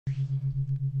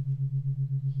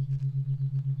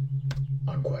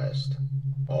Conquest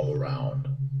all around.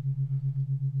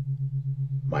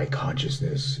 My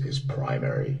consciousness is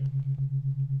primary.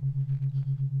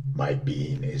 My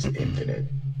being is infinite.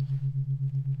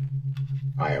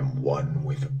 I am one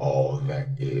with all that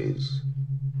is.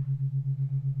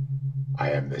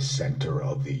 I am the center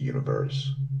of the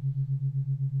universe.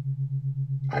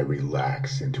 I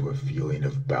relax into a feeling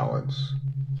of balance.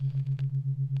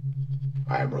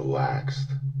 I am relaxed,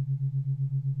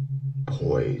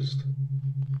 poised,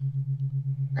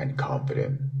 and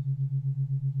confident.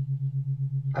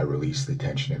 I release the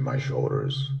tension in my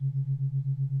shoulders.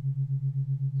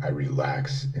 I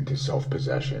relax into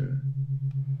self-possession.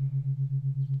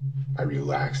 I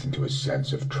relax into a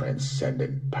sense of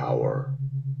transcendent power.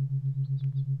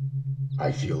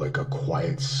 I feel like a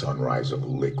quiet sunrise of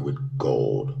liquid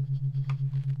gold,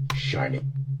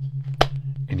 shining.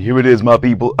 And here it is, my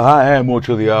people. I am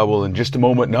Ocho the Owl. In just a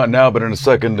moment, not now, but in a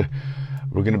second,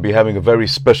 we're going to be having a very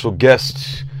special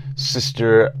guest,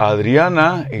 Sister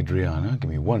Adriana. Adriana, give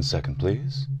me 1 second,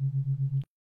 please.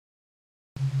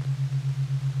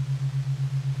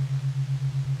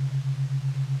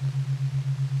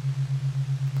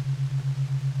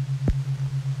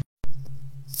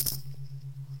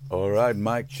 All right,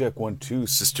 mic check 1 2.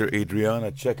 Sister Adriana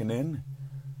checking in.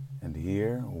 And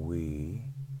here we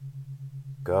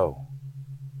go.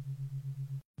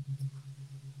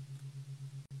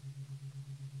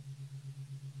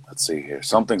 Let's see here.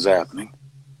 Something's happening.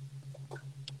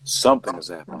 Something is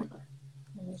happening.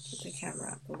 Let me put the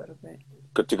camera up a little bit.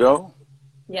 Good to go?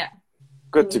 Yeah.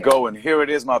 Good to go. And here it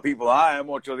is, my people. I am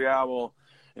Ocho the Owl.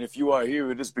 And if you are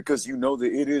here, it is because you know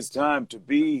that it is time to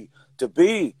be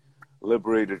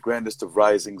liberated, grandest of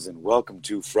risings. And welcome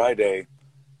to Friday,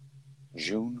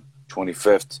 June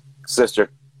 25th.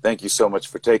 Sister, thank you so much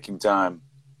for taking time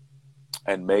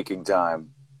and making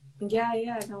time.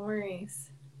 Yeah, no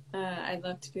worries. I'd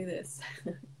love to do this.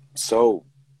 So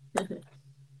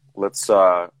let's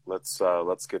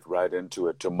get right into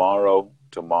it. Tomorrow.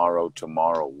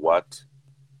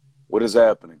 What is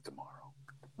happening tomorrow?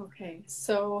 Okay,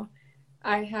 so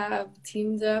I have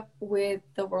teamed up with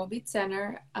the World Beat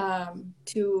Center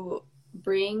to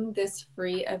bring this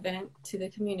free event to the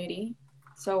community.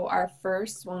 So our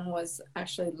first one was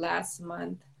actually last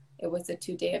month. It was a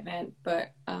 2-day event,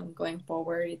 but going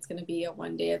forward, it's going to be a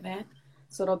 1-day event.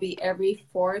 So it'll be every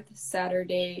 4th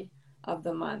Saturday of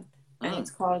the month. And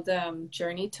it's called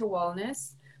Journey to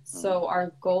Wellness. So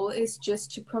our goal is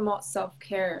just to promote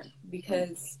self-care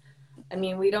because, I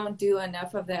mean, we don't do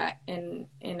enough of that in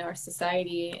our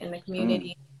society, in the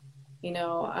community, you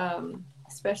know,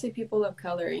 especially people of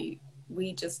color.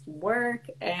 We just work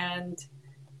and,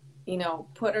 you know,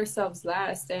 put ourselves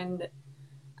last. And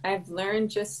I've learned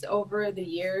just over the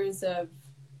years of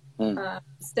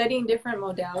studying different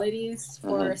modalities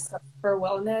for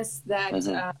wellness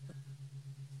that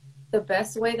the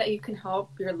best way that you can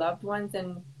help your loved ones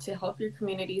and to help your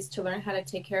communities to learn how to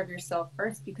take care of yourself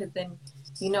first, because then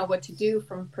you know what to do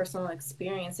from personal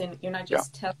experience, and you're not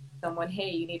just telling someone, hey,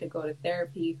 you need to go to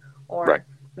therapy or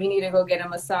you need to go get a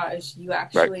massage. You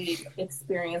actually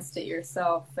experienced it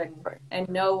yourself and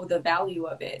know the value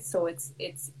of it. So it's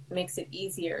makes it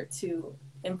easier to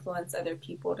influence other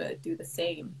people to do the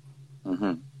same.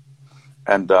 And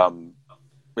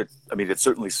it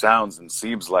certainly sounds and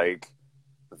seems like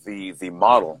the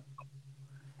model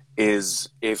is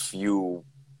if you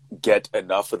get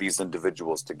enough of these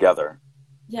individuals together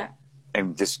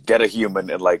and just get a human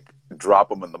and like drop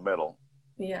them in the middle,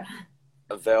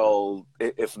 they'll,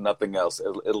 if nothing else,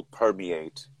 it'll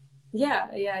permeate.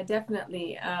 Yeah,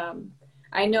 definitely.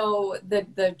 I know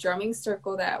the drumming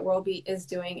circle that World Beat is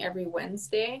doing every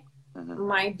Wednesday.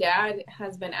 My dad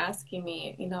has been asking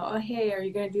me, you know, oh, hey, are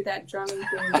you going to do that drumming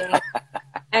thing?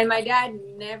 And my dad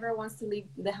never wants to leave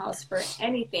the house for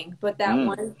anything. But that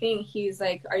one thing, he's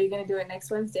like, are you going to do it next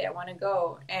Wednesday? I want to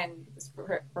go. And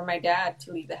for my dad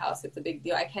to leave the house, it's a big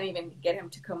deal. I can't even get him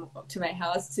to come up to my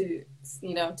house to,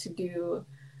 you know, to do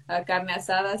carne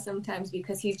asada sometimes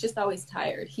because he's just always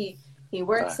tired. He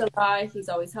works a lot. He's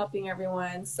always helping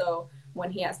everyone. So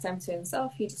when he has time to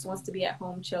himself, he just wants to be at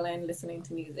home chilling, listening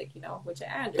to music, you know, which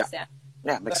I understand.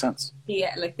 Yeah, makes sense.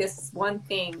 Yeah, like this one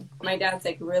thing, my dad's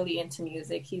like really into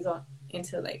music. He's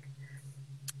into like,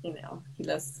 you know, he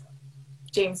loves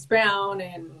James Brown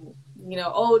and, you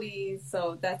know, oldies.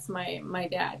 So that's my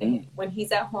dad. And when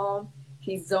he's at home,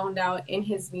 he's zoned out in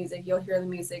his music. You'll hear the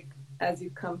music as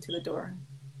you come to the door.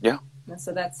 Yeah. And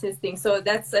so that's his thing. So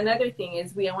that's another thing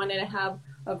is we wanted to have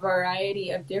a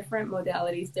variety of different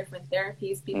modalities, different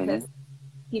therapies, because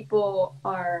people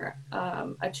are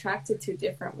attracted to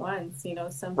different ones. You know,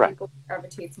 some Right. people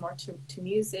gravitate more to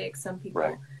music. Some people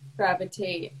Right.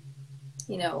 gravitate,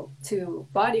 you know, to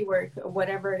body work or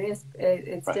whatever it is.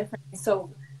 It's Right. different.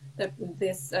 So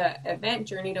this event,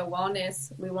 Journey to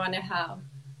Wellness, we want to have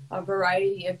a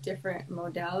variety of different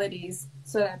modalities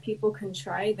so that people can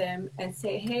try them and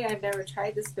say, hey, I've never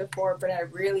tried this before, but I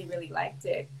really, really liked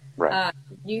it. Right.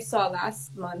 You saw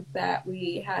last month that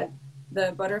we had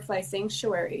the Butterfly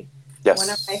Sanctuary. Yes. One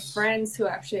of my friends who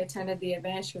actually attended the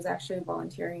event, she was actually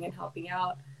volunteering and helping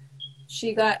out.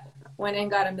 She went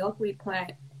and got a milkweed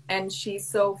plant, and she's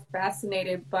so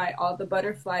fascinated by all the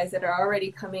butterflies that are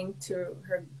already coming to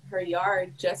her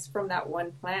yard just from that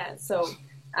one plant. So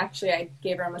actually, I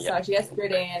gave her a massage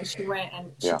yesterday, and she went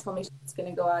and she told me she's going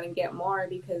to go out and get more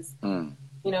because,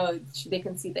 you know, they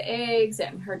can see the eggs,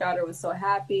 and her daughter was so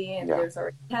happy, and there's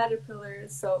already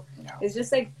caterpillars. So it's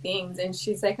just like things. And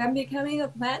she's like, I'm becoming a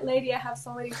plant lady. I have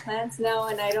so many plants now,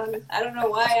 and I don't know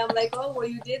why. I'm like, oh, well,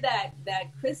 you did that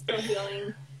crystal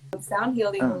healing, sound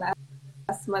healing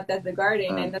last month at the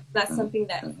garden, and that's something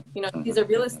that, you know, she's a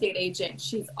real estate agent.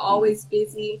 She's always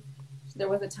busy. There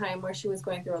was a time where she was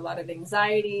going through a lot of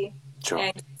anxiety,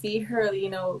 and to see her,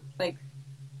 you know, like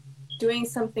doing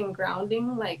something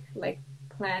grounding, like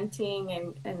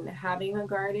planting and having a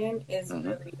garden is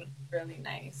really, really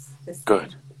nice.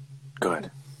 Good.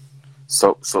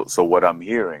 So what I'm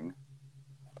hearing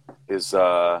is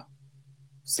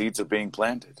seeds are being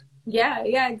planted. Yeah,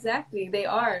 exactly. They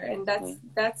are, and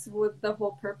that's what the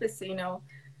whole purpose. You know,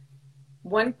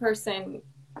 one person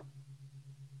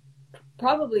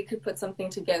probably could put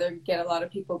something together, get a lot of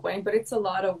people going, but it's a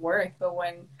lot of work. But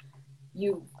when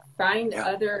you find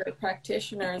other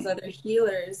practitioners, other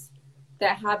healers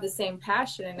that have the same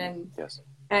passion,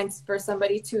 and for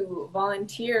somebody to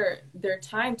volunteer their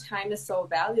time is so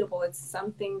valuable. It's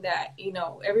something that, you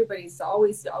know, everybody's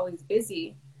always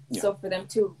busy. So for them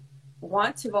to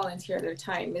want to volunteer their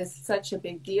time is such a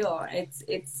big deal.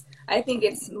 I think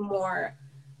it's more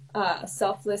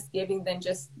selfless giving than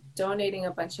just donating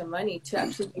a bunch of money, to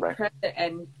actually be present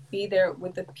and be there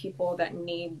with the people that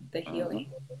need the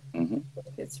healing.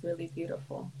 It's really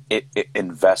beautiful.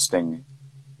 Investing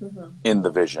in the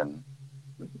vision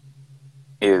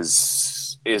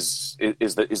is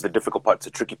the difficult part. It's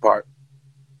the tricky part.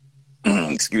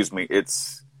 Excuse me.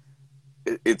 It's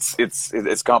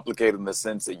complicated in the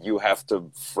sense that you have to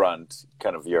front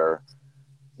kind of your,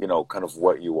 you know, kind of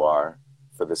what you are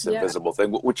for this invisible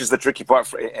thing, which is the tricky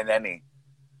part in any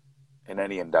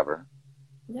endeavor.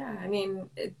 Yeah, I mean,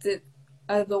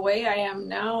 the way I am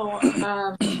now,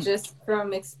 just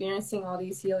from experiencing all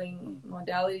these healing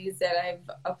modalities that I've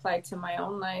applied to my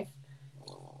own life.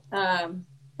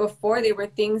 Before, they were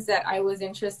things that I was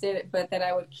interested, but that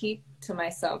I would keep to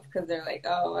myself because they're like,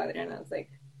 oh, and I was like,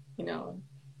 you know,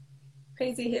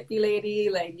 crazy hippie lady,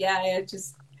 like, I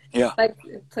just like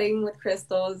playing with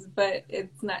crystals, but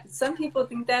it's not. Some people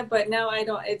think that, but now I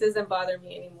don't. It doesn't bother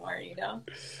me anymore. You know,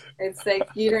 it's like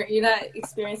you're not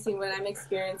experiencing what I'm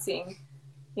experiencing,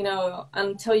 you know,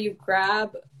 until you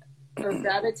grab or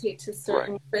gravitate to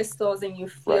certain crystals and you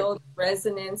feel the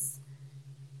resonance,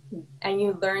 and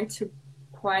you learn to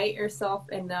quiet yourself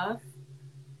enough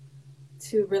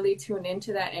to really tune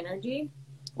into that energy.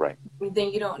 Right.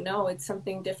 Then you don't know. It's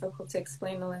something difficult to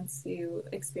explain unless you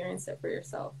experience it for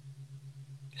yourself.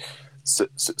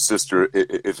 Sister,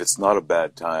 if it's not a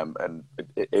bad time, and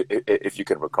if you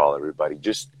can recall everybody,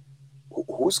 just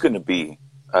who's going to be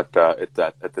at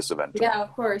this event? Yeah,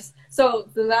 of course. So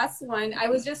the last one, I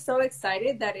was just so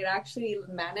excited that it actually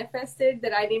manifested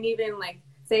that I didn't even like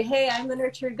say, hey, I'm the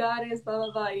nurtured goddess, blah,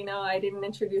 blah, blah. You know, I didn't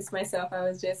introduce myself. I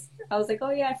was like,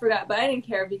 oh yeah, I forgot. But I didn't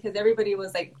care because everybody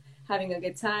was like having a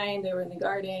good time. They were in the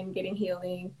garden, getting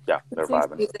healing. Yeah, they're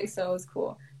vibing. Music, so it was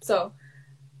cool. So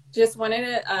just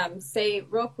wanted to say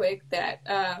real quick that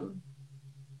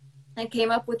I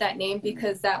came up with that name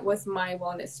because that was my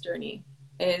wellness journey.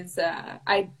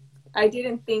 I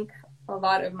didn't think a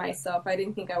lot of myself. I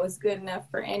didn't think I was good enough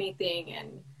for anything.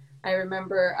 And I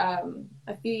remember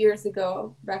a few years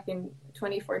ago, back in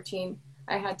 2014,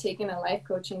 I had taken a life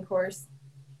coaching course.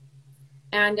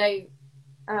 And I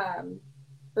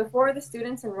before the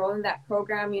students enroll in that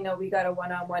program, you know, we got a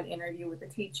one-on-one interview with the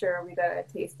teacher. We got a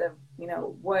taste of, you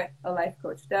know, what a life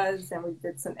coach does. And we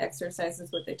did some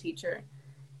exercises with the teacher.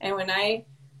 And when I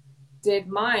did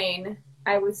mine,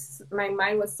 my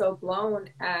mind was so blown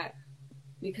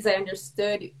because I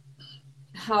understood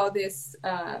how this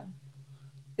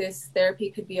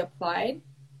therapy could be applied,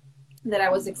 that I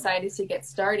was excited to get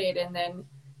started. And then,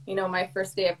 you know, my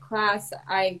first day of class,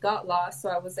 I got lost. So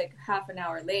I was like half an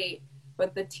hour late.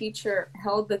 But the teacher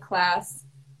held the class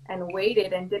and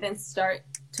waited and didn't start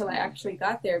till I actually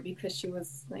got there because she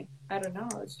was like, I don't know,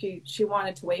 she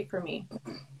wanted to wait for me.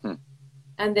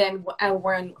 And then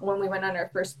when we went on our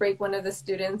first break, one of the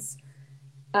students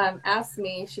asked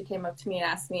me, she came up to me and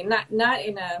asked me, not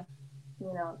in a,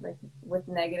 you know, like with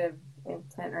negative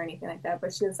intent or anything like that,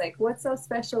 but she was like, what's so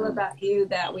special about you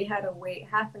that we had to wait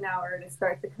half an hour to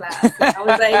start the class? And I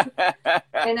was like,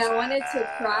 and I wanted to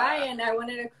cry and I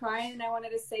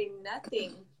wanted to say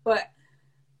nothing, but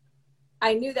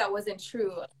I knew that wasn't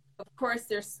true. Of course,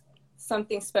 there's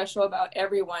something special about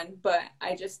everyone, but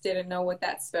I just didn't know what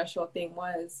that special thing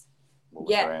was. What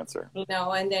was her answer? You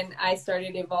know, and then I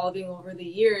started evolving over the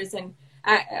years. And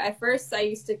at first I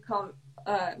used to call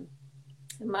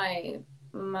my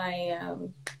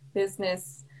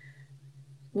business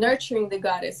Nurturing the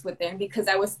Goddess Within, because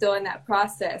I was still in that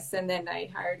process. And then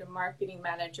I hired a marketing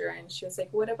manager and she was like,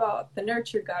 what about the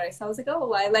Nurture Goddess? I was like, oh,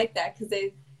 well, I like that because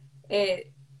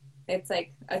it's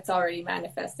like it's already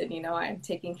manifested, you know, I'm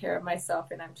taking care of myself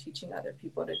and I'm teaching other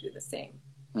people to do the same.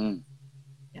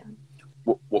 Yeah.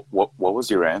 What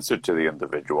was your answer to the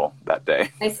individual that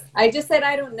day? I just said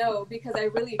I don't know, because I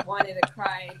really wanted to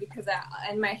cry, because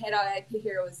in my head all I could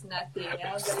hear was nothing.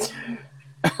 I was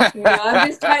like, you know, I'm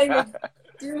just trying to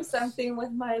do something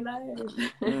with my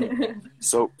life.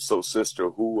 So sister,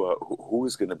 who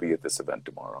is going to be at this event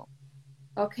tomorrow?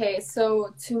 Okay,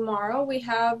 so tomorrow we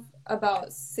have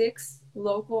about 6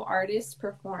 local artists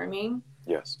performing.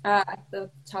 Yes. At the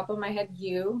top of my head,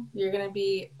 you're going to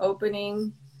be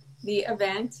opening the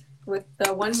event with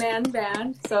the one-man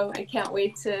band. So I can't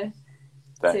wait to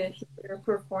hear your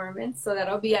performance. So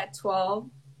that'll be at 12.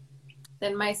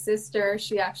 Then my sister,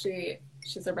 she's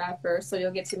a rapper, so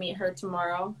you'll get to meet her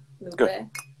tomorrow, Lupe. Good.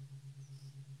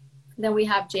 Then we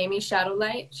have Jamie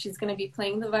Shadowlight. She's going to be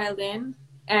playing the violin.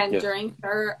 And during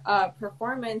her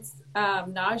performance,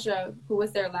 Naja, who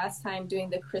was there last time doing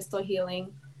the crystal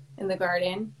healing in the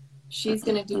garden, she's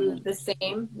going to do the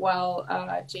same while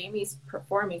Jamie's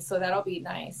performing. So that'll be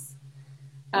nice.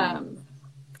 And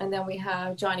then we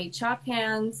have Johnny Chop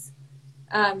Hands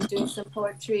doing some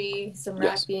poetry, some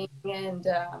rapping, and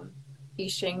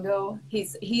Ishingo.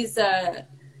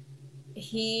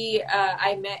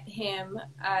 I met him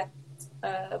at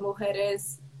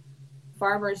Mujeres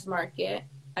Farmers Market.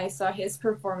 I saw his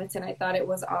performance and I thought it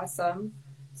was awesome.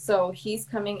 So he's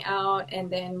coming out,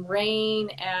 and then Rain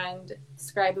and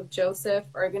Scribe of Joseph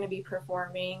are going to be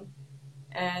performing,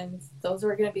 and those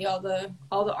are going to be all the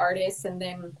artists. And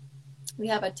then we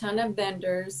have a ton of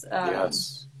vendors.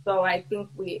 Yes. So I think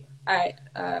I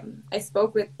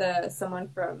spoke with someone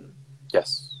from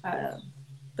the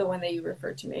one that you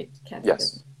referred to me.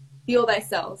 Yes. Feel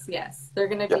Thyself. Yes, they're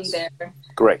going to be there.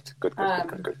 Great. Good. Yeah,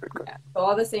 so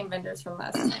all the same vendors from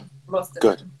last time. Most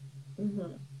of them.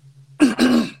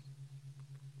 Mm-hmm.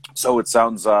 So it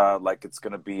sounds like it's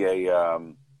going to be a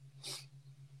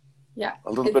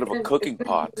little bit of a cooking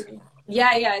pot.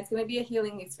 It's going to be a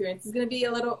healing experience. It's going to be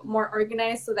a little more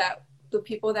organized so that the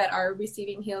people that are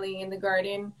receiving healing in the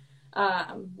garden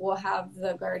will have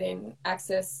the garden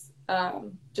access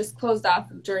just closed off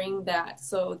during that,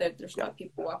 so that there's no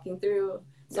people walking through.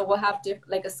 So we'll have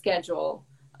a schedule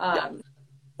so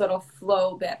it'll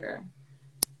flow better.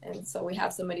 And so we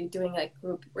have somebody doing like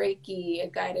group Reiki, a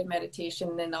guided meditation,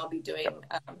 and then I'll be doing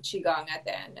Qigong at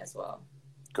the end as well.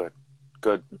 Good.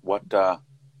 What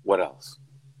else?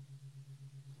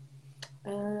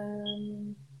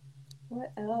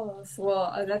 What else?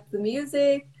 Well, that's the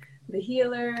music, the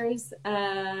healers,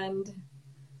 and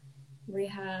we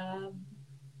have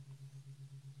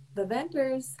the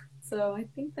vendors. So I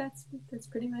think that's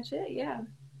pretty much it. Yeah.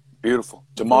 Beautiful.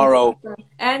 Tomorrow.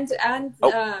 And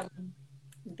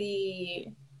the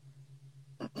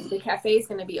cafe is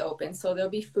going to be open, so there'll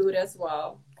be food as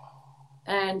well.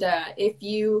 And if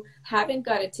you haven't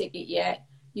got a ticket yet,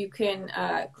 you can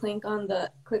click on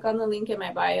the link in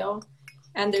my bio,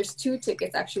 and there's 2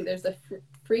 tickets actually. There's a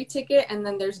free ticket, and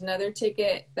then there's another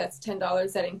ticket that's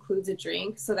 $10 that includes a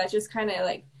drink. So that just kind of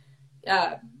like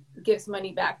gives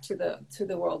money back to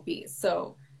the World Beast.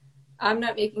 So I'm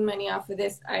not making money off of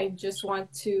this. I just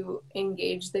want to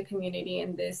engage the community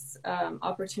in this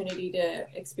opportunity to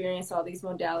experience all these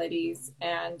modalities.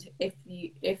 And if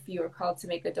you are called to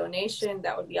make a donation,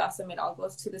 that would be awesome. It all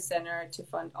goes to the center to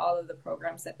fund all of the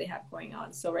programs that they have going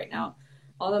on. So right now,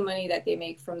 all the money that they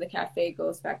make from the cafe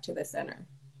goes back to the center.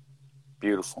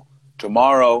 Beautiful.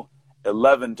 Tomorrow,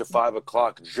 11 to 5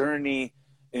 o'clock, Journey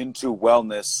into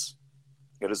Wellness.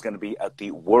 It is going to be at the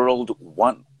World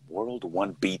One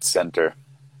Beat Center.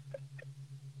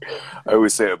 I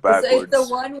always say it backwards. So it's the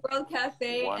One World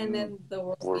Cafe and then the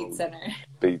World Beat Center.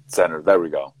 Beat Center. There we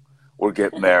go. We're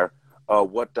getting there.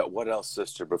 What else,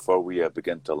 sister? Before we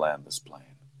begin to land this plane,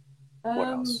 what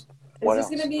Um, else? it's What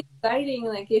just else? gonna be exciting.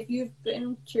 Like if you've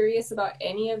been curious about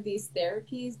any of these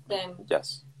therapies, then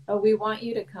Yes. we want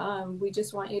you to come. We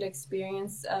just want you to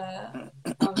experience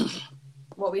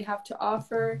what we have to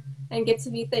offer and get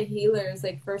to meet the healers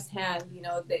like firsthand. You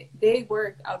know, they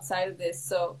work outside of this,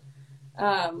 so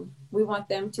we want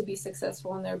them to be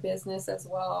successful in their business as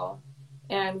well.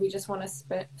 And we just want to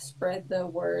spread the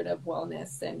word of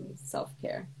wellness and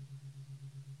self-care.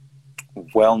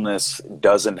 Wellness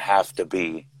doesn't have to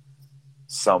be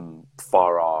some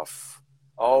far off.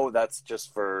 Oh, that's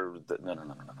just for the, no, no,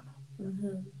 no, no, no, no.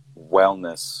 Mm-hmm.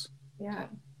 Wellness Yeah.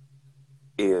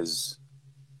 is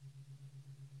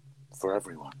for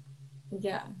everyone.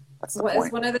 Yeah. That's the Well, point.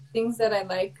 it's one of the things that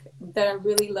I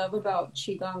really love about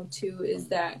Qigong too, is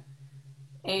that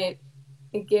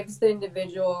it gives the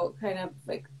individual kind of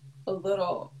like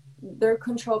their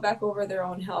control back over their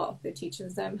own health. It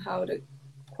teaches them how to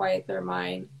quiet their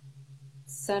mind,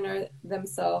 center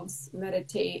themselves,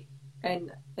 meditate,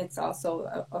 and it's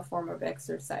also a form of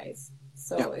exercise.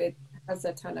 So it has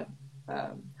a ton of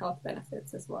health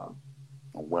benefits as well.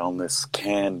 Wellness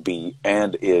can be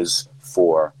and is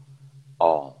for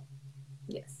all.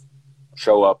 Yes.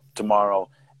 Show up tomorrow,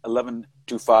 11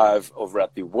 to 5 over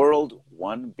at the World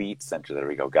One Beat Center. There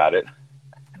we go. Got it.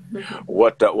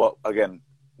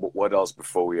 What else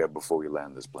before we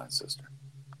land this plane, sister?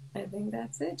 I think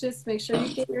that's it. Just make sure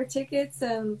you get your tickets,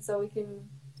 and so we can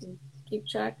keep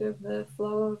track of the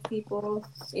flow of people.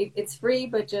 It's free,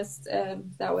 but just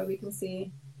that way we can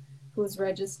see who's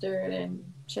registered and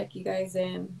check you guys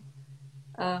in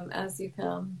as you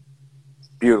come.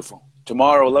 Beautiful.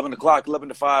 Tomorrow, 11 o'clock, 11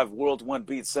 to 5, World One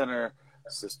Beat Center.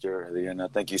 Sister Liana,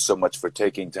 thank you so much for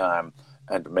taking time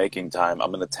and making time.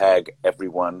 I'm going to tag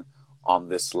everyone on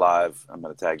this live. I'm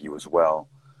going to tag you as well.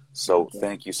 So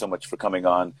thank you so much for coming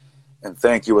on. And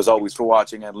thank you, as always, for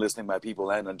watching and listening, my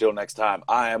people. And until next time,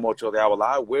 I am Ocho the Owl.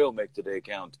 I will make today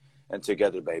count. And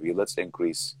together, baby, let's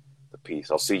increase the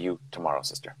peace. I'll see you tomorrow,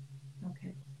 sister.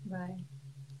 Okay. Bye.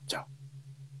 Ciao.